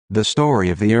The story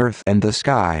of the earth and the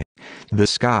sky. The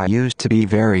sky used to be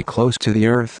very close to the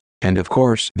earth, and of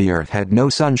course the earth had no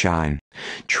sunshine.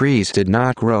 Trees did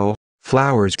not grow,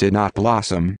 flowers did not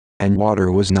blossom, and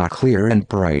water was not clear and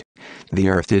bright. The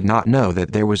earth did not know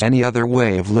that there was any other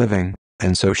way of living,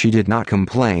 and so she did not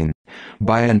complain.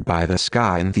 By and by the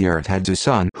sky and the earth had a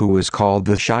son who was called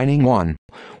the Shining One.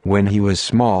 When he was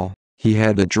small, he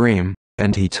had a dream,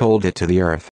 and he told it to the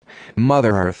earth.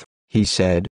 "Mother Earth," he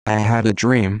said, "I had a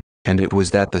dream, and it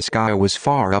was that the sky was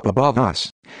far up above us.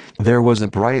 There was a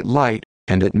bright light,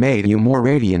 and it made you more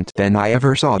radiant than I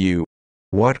ever saw you."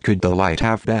 "What could the light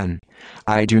have been?"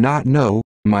 "I do not know,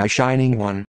 my Shining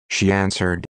One," she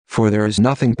answered, "for there is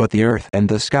nothing but the earth and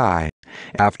the sky."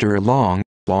 After a long,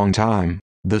 long time,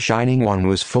 the Shining One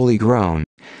was fully grown.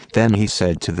 Then he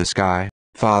said to the sky,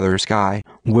 "Father Sky,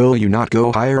 will you not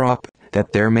go higher up,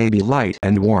 that there may be light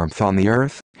and warmth on the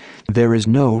earth?" "There is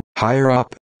no higher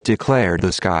up," declared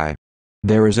the sky.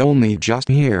 "There is only just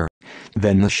here."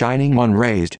 Then the Shining One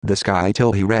raised the sky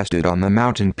till he rested on the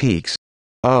mountain peaks.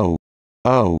 "Oh!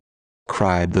 Oh!"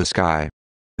 cried the sky.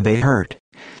 "They hurt.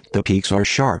 The peaks are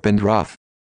sharp and rough.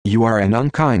 You are an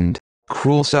unkind,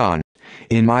 cruel son."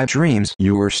 "In my dreams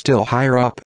you were still higher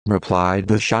up," replied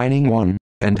the Shining One,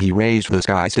 and he raised the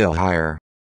sky still higher.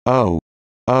 "Oh!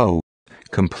 Oh!"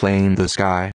 complained the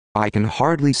sky, "I can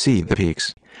hardly see the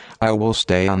peaks. I will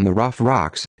stay on the rough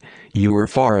rocks." "You were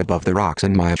far above the rocks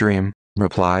in my dream,"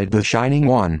 replied the Shining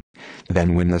One.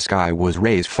 Then when the sky was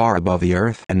raised far above the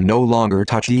earth and no longer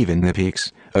touched even the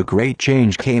peaks, a great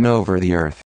change came over the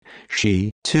earth.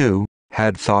 She, too,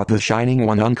 had thought the Shining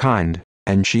One unkind,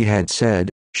 and she had said,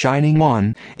 "Shining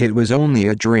One, it was only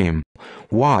a dream.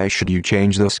 Why should you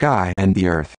change the sky and the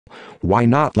earth? Why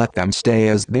not let them stay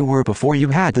as they were before you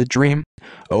had the dream?"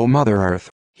 "Oh Mother Earth,"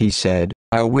 he said,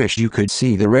 "I wish you could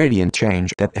see the radiant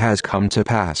change that has come to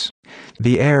pass.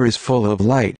 The air is full of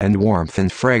light and warmth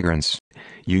and fragrance.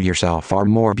 You yourself are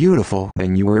more beautiful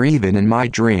than you were even in my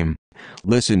dream.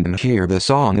 Listen and hear the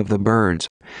song of the birds.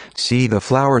 See the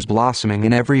flowers blossoming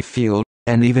in every field,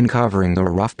 and even covering the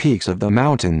rough peaks of the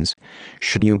mountains.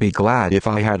 Should you be glad if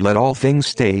I had let all things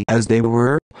stay as they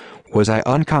were? Was I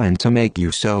unkind to make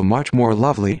you so much more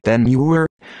lovely than you were?"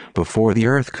 Before the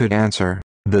earth could answer,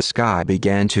 the sky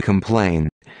began to complain.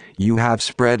 "You have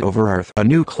spread over earth a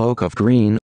new cloak of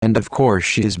green, and of course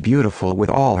she is beautiful with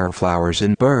all her flowers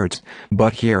and birds,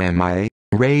 but here am I,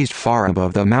 raised far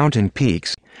above the mountain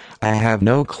peaks. I have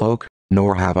no cloak,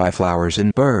 nor have I flowers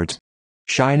and birds.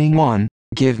 Shining One,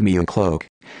 give me a cloak."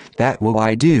 "That will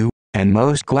I do, and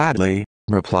most gladly,"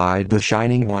 replied the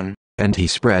Shining One, and he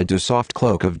spread a soft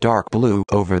cloak of dark blue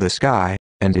over the sky,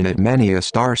 and in it many a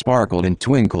star sparkled and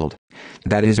twinkled.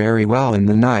 "That is very well in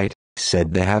the night,"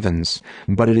 said the heavens,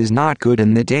 "but it is not good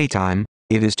in the daytime.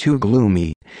 It is too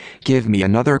gloomy. Give me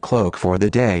another cloak for the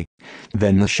day."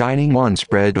 Then the Shining One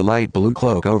spread a light blue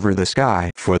cloak over the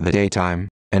sky for the daytime,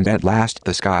 and at last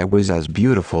the sky was as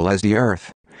beautiful as the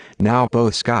earth. Now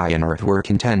both sky and earth were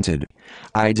contented.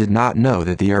 "I did not know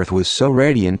that the earth was so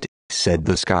radiant," said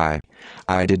the sky.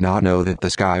 "I did not know that the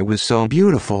sky was so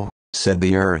beautiful," said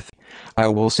the earth. "I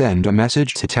will send a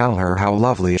message to tell her how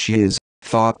lovely she is,"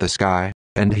 thought the sky,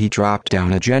 and he dropped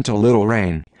down a gentle little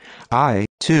rain. "I,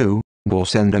 too, will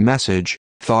send a message,"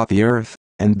 thought the earth,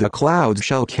 "and the clouds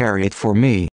shall carry it for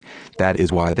me." That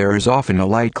is why there is often a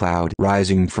light cloud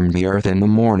rising from the earth in the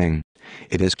morning.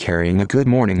 It is carrying a good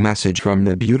morning message from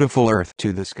the beautiful earth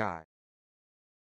to the sky.